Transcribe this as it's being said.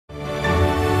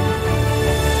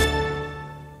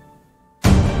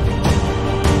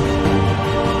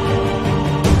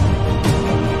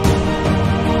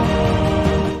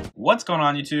What's going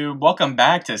on, YouTube? Welcome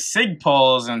back to Sig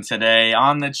Pulls, and today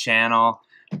on the channel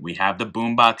we have the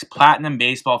Boombox Platinum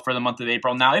Baseball for the month of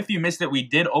April. Now, if you missed it, we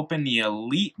did open the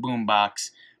Elite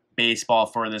Boombox Baseball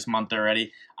for this month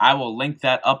already. I will link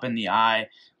that up in the eye,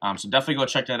 so definitely go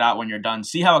check that out when you're done.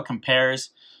 See how it compares.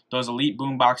 Those Elite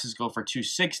Boomboxes go for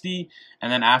 $260,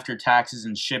 and then after taxes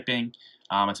and shipping,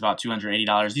 it's about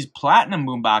 $280. These Platinum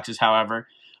Boomboxes, however,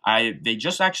 they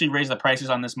just actually raised the prices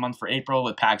on this month for April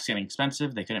with packs getting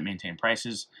expensive. They couldn't maintain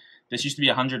prices. This used to be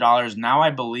 $100. Now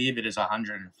I believe it is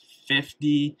 $150.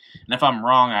 And if I'm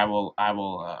wrong, I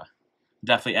will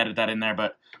definitely edit that in there.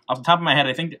 But off the top of my head,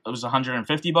 I think it was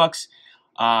 $150.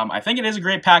 I think it is a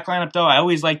great pack lineup, though. I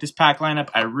always like this pack lineup.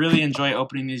 I really enjoy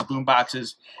opening these boom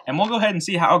boxes. And we'll go ahead and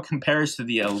see how it compares to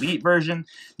the Elite version.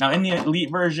 Now, in the Elite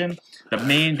version, the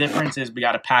main difference is we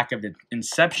got a pack of the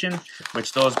Inception,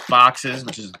 which those boxes,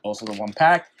 which is also the one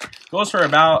pack, goes for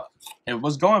about, it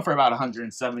was going for about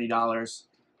 $170.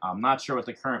 I'm not sure what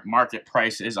the current market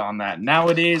price is on that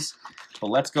nowadays. But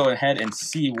let's go ahead and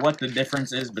see what the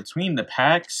difference is between the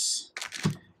packs.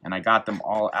 And I got them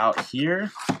all out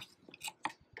here.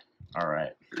 All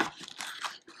right,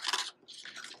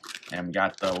 and we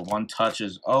got the one touch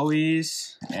as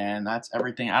always, and that's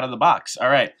everything out of the box. All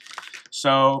right,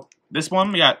 so this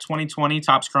one we got 2020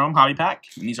 Topps Chrome Hobby Pack,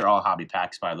 and these are all hobby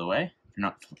packs, by the way, if you're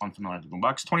not unfamiliar with the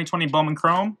Boombox. 2020 Bowman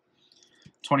Chrome,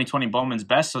 2020 Bowman's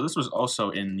Best, so this was also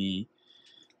in the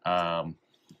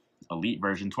Elite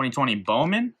version. 2020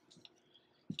 Bowman,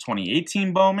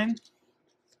 2018 Bowman,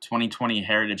 2020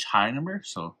 Heritage High Number,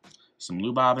 so some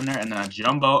Lubob in there, and then a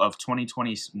jumbo of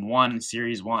 2021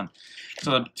 Series 1.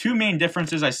 So the two main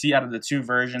differences I see out of the two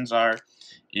versions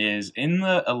is in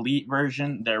the Elite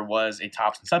version, there was a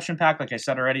Topps Inception pack, like I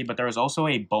said already, but there was also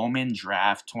a Bowman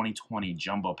Draft 2020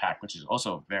 Jumbo pack, which is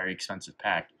also a very expensive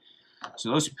pack.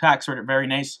 So those two packs are very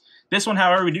nice. This one,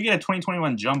 however, we do get a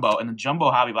 2021 Jumbo, and the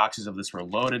Jumbo hobby boxes of this were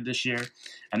loaded this year.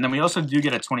 And then we also do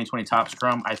get a 2020 Topps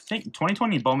Chrome. I think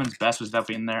 2020 Bowman's Best was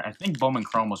definitely in there. I think Bowman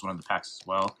Chrome was one of the packs as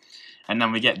well. And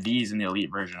then we get these in the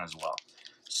Elite version as well.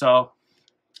 So,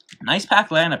 nice pack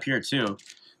lineup here too.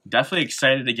 Definitely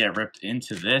excited to get ripped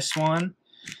into this one.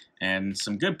 And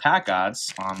some good pack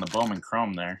odds on the Bowman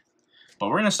Chrome there. But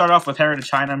we're going to start off with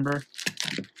Heritage High Number.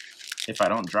 If I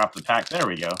don't drop the pack, there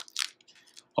we go.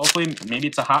 Hopefully, maybe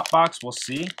it's a hot box. We'll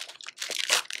see.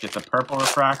 Get the purple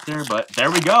refractor, but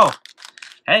there we go.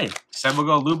 Hey, said we'll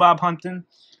go Lubob hunting.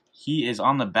 He is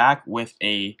on the back with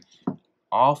a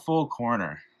awful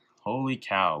corner. Holy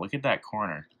cow, look at that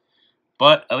corner.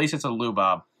 But at least it's a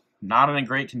Lubob. Not in a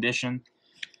great condition,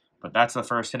 but that's the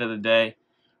first hit of the day.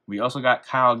 We also got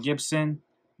Kyle Gibson,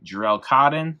 Jarrell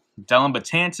Cotton, Dylan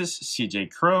Betances,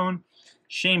 CJ Crone,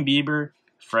 Shane Bieber,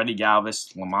 Freddie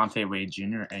Galvis, Lamonte Wade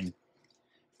Jr., and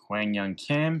Kwang Young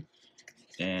Kim.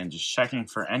 And just checking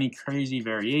for any crazy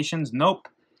variations. Nope.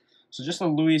 So just a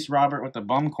Luis Robert with the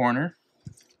bum corner.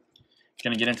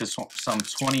 Gonna get into some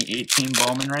 2018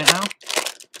 Bowman right now.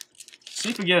 See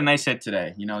if we get a nice hit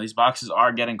today. You know, these boxes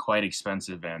are getting quite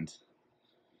expensive, and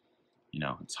you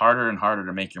know, it's harder and harder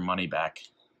to make your money back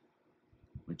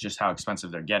with just how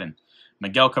expensive they're getting.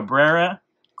 Miguel Cabrera,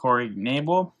 Corey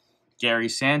Knebel, Gary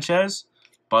Sanchez,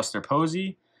 Buster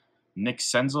Posey, Nick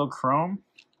Senzel Chrome,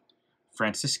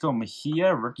 Francisco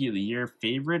Mejia, Rookie of the Year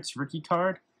Favorites rookie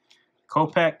card,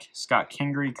 Kopech, Scott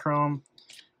Kingery Chrome,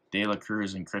 De La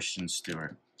Cruz, and Christian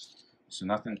Stewart. So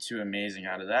nothing too amazing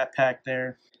out of that pack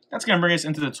there. That's going to bring us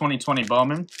into the 2020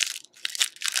 Bowman.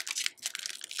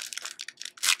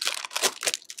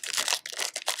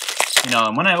 You know,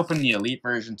 and when I opened the Elite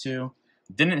version too,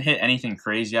 didn't hit anything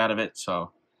crazy out of it.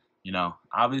 So, you know,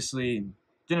 obviously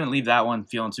didn't leave that one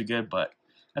feeling too good, but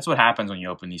that's what happens when you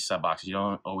open these sub boxes. You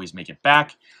don't always make it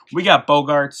back. We got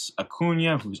Bogarts,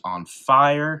 Acuna, who's on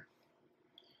fire.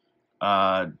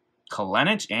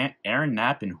 Kalenich, Aaron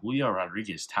Knapp, and Julio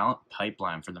Rodriguez. Talent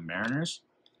pipeline for the Mariners.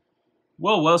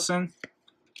 Will Wilson,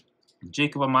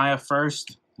 Jacob Amaya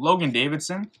first, Logan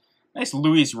Davidson. Nice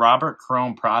Luis Robert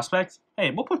Chrome prospect.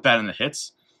 Hey, we'll put that in the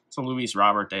hits. It's a Luis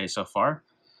Robert day so far.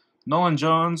 Nolan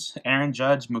Jones, Aaron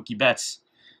Judge, Mookie Betts.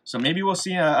 So maybe we'll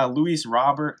see a Luis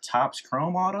Robert Topps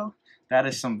Chrome auto. That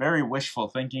is some very wishful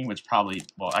thinking, which probably,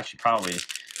 well, actually probably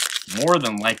more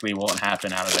than likely won't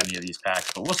happen out of any of these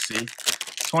packs, but we'll see.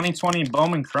 2020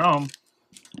 Bowman Chrome,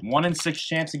 1 in 6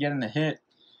 chance to get in the hit.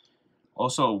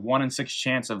 Also, a 1 in 6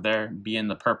 chance of there being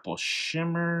the purple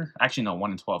shimmer. Actually, no,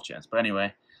 1 in 12 chance. But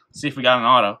anyway, let's see if we got an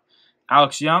auto.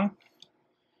 Alex Young,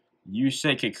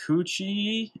 Yusei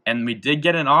Kikuchi, and we did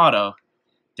get an auto.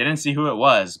 Didn't see who it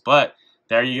was, but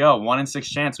there you go. 1 in 6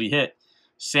 chance we hit.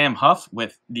 Sam Huff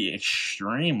with the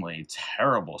extremely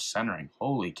terrible centering.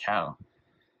 Holy cow.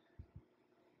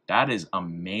 That is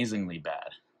amazingly bad.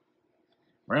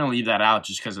 We're going to leave that out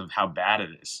just because of how bad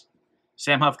it is.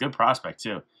 Sam Huff, good prospect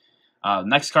too.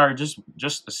 Next card,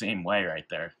 just the same way right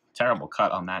there. Terrible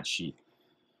cut on that sheet.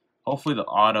 Hopefully the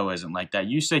auto isn't like that.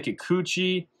 Yusei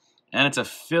Kikuchi, and it's a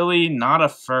Philly, not a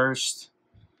first,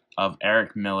 of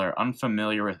Eric Miller.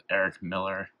 Unfamiliar with Eric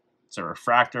Miller. It's a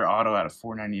refractor auto out of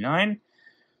 $4.99.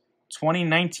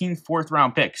 2019 4th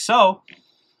round pick. So,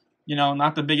 you know,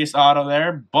 not the biggest auto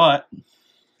there, but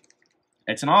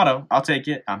it's an auto. I'll take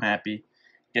it. I'm happy.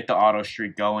 Get the auto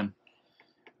streak going.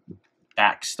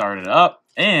 Back started up,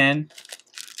 and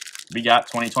we got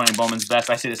 2020 Bowman's Best.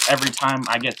 I say this every time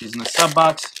I get these in the sub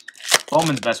box.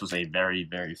 Bowman's Best was a very,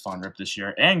 very fun rip this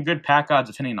year, and good pack odds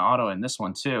of hitting an auto in this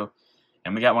one too.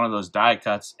 And we got one of those die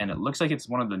cuts, and it looks like it's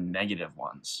one of the negative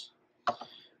ones.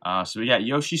 So we got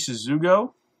Yoshi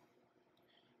Suzugo.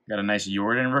 Got a nice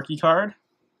Jordan rookie card.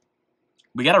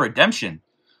 We got a redemption.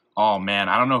 Oh, man,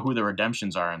 I don't know who the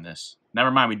redemptions are in this. Never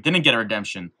mind, we didn't get a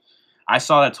redemption. I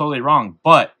saw that totally wrong,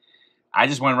 but I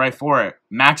just went right for it.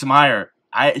 Max Meyer.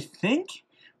 I think,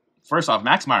 first off,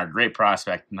 Max Meyer, great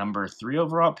prospect. Number 3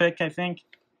 overall pick, I think.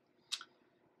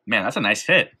 Man, that's a nice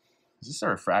hit. Is this a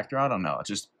refractor? I don't know. It's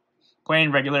just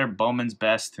plain regular Bowman's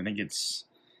Best. I think it's,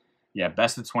 yeah,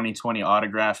 Best of 2020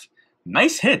 autograph.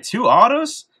 Nice hit. 2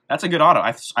 autos. That's a good auto.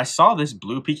 I saw this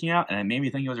blue peeking out, and it made me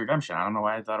think it was redemption. I don't know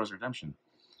why I thought it was redemption.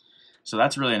 So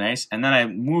that's really nice. And then I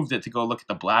moved it to go look at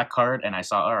the black card, and I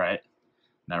saw, all right,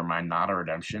 never mind, not a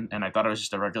redemption. And I thought it was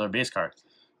just a regular base card.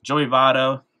 Joey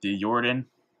Votto, the Jordan,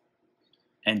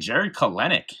 and Jared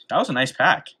Kelenic. That was a nice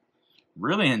pack.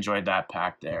 Really enjoyed that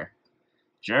pack there.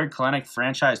 Jared Kelenic,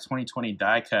 franchise 2020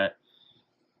 die cut,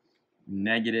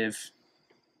 negative.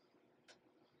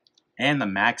 And the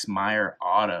Max Meyer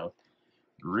auto.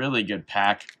 Really good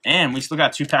pack. And we still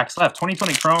got 2 packs left.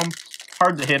 2020 Chrome,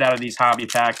 hard to hit out of these hobby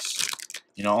packs.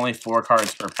 You know, only 4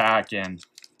 cards per pack, and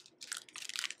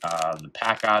the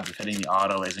pack odds of hitting the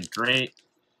auto isn't great.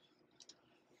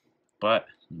 But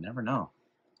you never know.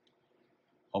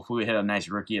 Hopefully we hit a nice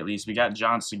rookie at least. We got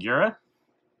John Segura,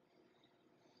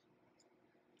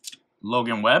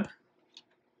 Logan Webb,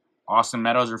 Austin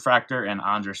Meadows refractor, and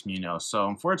Andres Munoz. So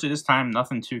unfortunately this time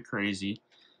nothing too crazy.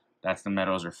 That's the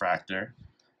Meadows refractor.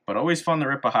 But always fun to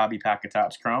rip a hobby pack of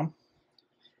Topps Chrome,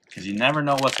 because you never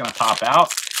know what's going to pop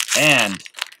out. And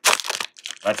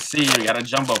let's see, we got a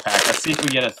jumbo pack. Let's see if we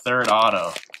get a 3rd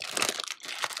auto.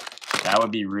 That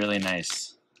would be really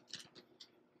nice.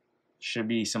 Should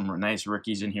be some nice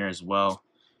rookies in here as well.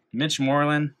 Mitch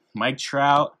Moreland, Mike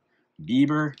Trout,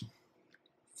 Bieber,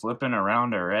 flipping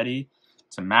around already.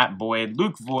 To Matt Boyd,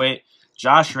 Luke Voigt,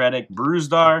 Josh Reddick,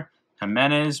 Bruzdar,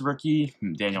 Jimenez rookie,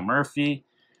 Daniel Murphy.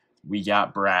 We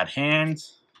got Brad Hand,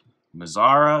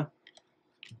 Mazzara,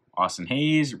 Austin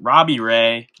Hayes, Robbie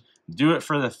Ray, Do It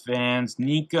For The Fans,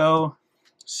 Nico,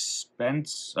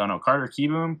 Spence, oh no, Carter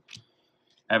Kieboom,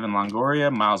 Evan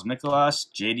Longoria, Miles Mikolas,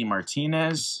 JD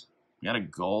Martinez. We got a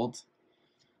gold.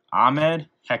 Ahmed,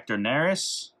 Hector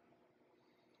Neris,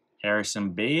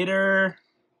 Harrison Bader.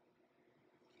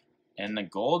 And the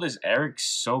gold is Eric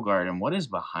Sogard. And what is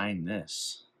behind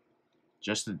this?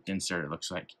 Just the insert, it looks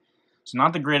like. So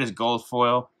not the greatest gold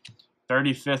foil.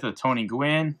 35th of Tony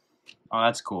Gwynn. Oh,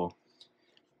 that's cool.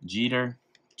 Jeter,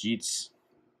 Jeets.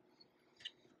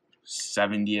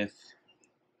 70th.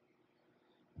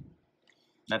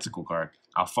 That's a cool card.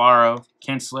 Alfaro,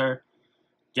 Kinsler,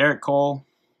 Garrett Cole,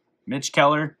 Mitch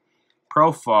Keller,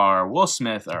 Profar, Will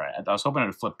Smith. All right, I was hoping it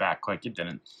would flip back quick. It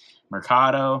didn't.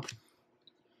 Mercado,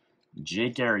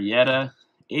 Jake Arrieta,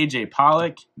 AJ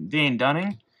Pollock, Dane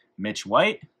Dunning, Mitch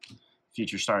White,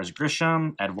 Future Stars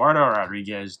Grisham, Eduardo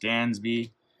Rodriguez,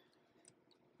 Dansby,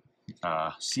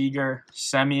 Seager,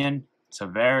 Semien,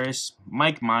 Tavares,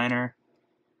 Mike Minor,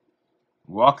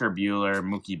 Walker Buehler,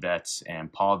 Mookie Betts,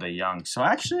 and Paul DeJong. So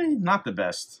actually, not the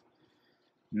best.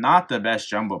 Not the best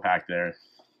jumbo pack there.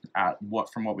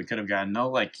 From what we could have gotten. No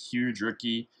like huge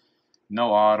rookie,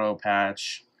 no auto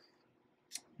patch,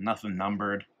 nothing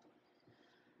numbered.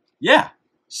 Yeah.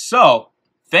 So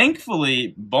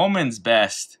thankfully, Bowman's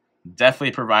Best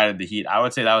definitely provided the heat. I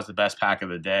would say that was the best pack of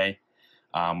the day.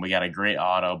 We got a great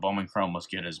auto. Bowman Chrome was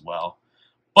good as well.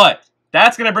 But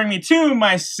that's going to bring me to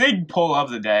my SIG pull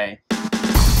of the day.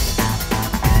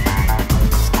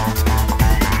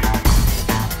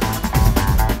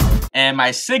 And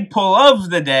my SIG pull of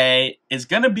the day is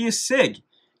going to be a SIG.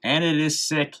 And it is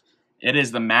sick. It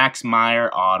is the Max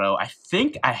Meyer auto. I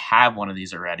think I have one of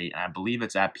these already. And I believe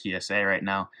it's at PSA right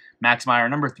now. Max Meyer,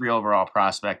 number 3 overall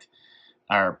prospect,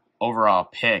 or overall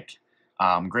pick.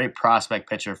 Great prospect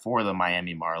pitcher for the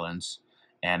Miami Marlins.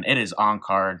 And it is on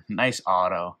card. Nice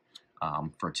auto.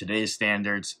 For today's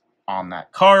standards, on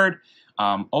that card.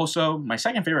 Also, my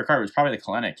second favorite card was probably the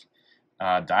Kalenic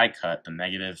die cut, the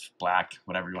negative black,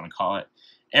 whatever you want to call it.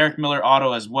 Eric Miller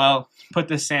auto as well. Put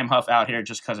this Sam Huff out here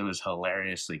just because it was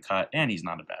hilariously cut, and he's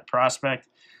not a bad prospect.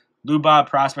 Lou Bob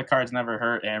prospect cards never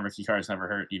hurt, and rookie cards never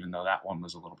hurt, even though that one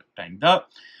was a little bit banged up.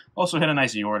 Also hit a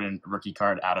nice Jordan rookie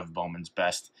card out of Bowman's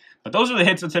Best. But those are the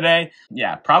hits of today.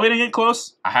 Yeah, probably didn't get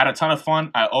close. I had a ton of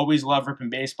fun. I always love ripping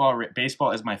baseball.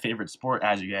 Baseball is my favorite sport,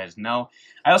 as you guys know.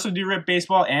 I also do rip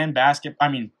baseball and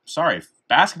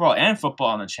basketball and football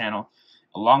on the channel,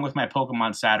 along with my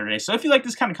Pokemon Saturday. So if you like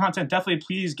this kind of content, definitely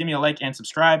please give me a like and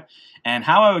subscribe. And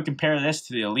how I would compare this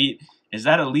to the Elite is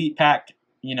that Elite pack,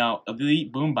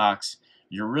 Elite Boombox,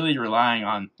 you're really relying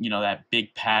on, that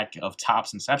big pack of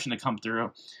Topps Inception to come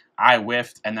through. I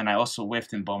whiffed, and then I also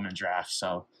whiffed in Bowman Draft,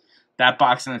 so that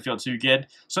box didn't feel too good.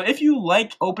 So if you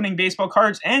like opening baseball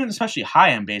cards, and especially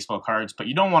high-end baseball cards, but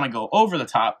you don't want to go over the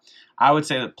top, I would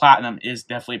say that Platinum is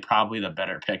definitely probably the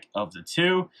better pick of the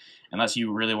two, unless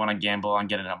you really want to gamble on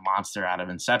getting a monster out of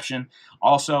Inception.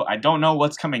 Also, I don't know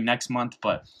what's coming next month,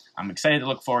 but I'm excited to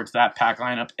look forward to that pack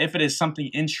lineup. If it is something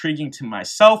intriguing to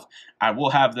myself, I will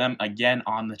have them again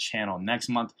on the channel next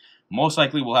month. Most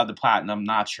likely we'll have the Platinum,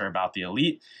 not sure about the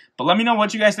Elite. But let me know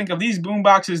what you guys think of these boom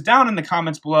boxes down in the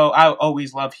comments below. I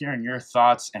always love hearing your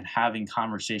thoughts and having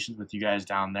conversations with you guys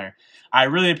down there. I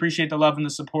really appreciate the love and the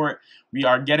support. We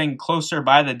are getting closer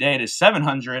by the day to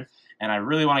 700, and I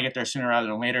really want to get there sooner rather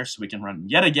than later so we can run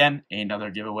yet again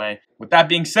another giveaway. With that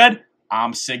being said,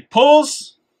 I'm Sig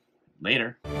Pulls.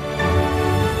 Later.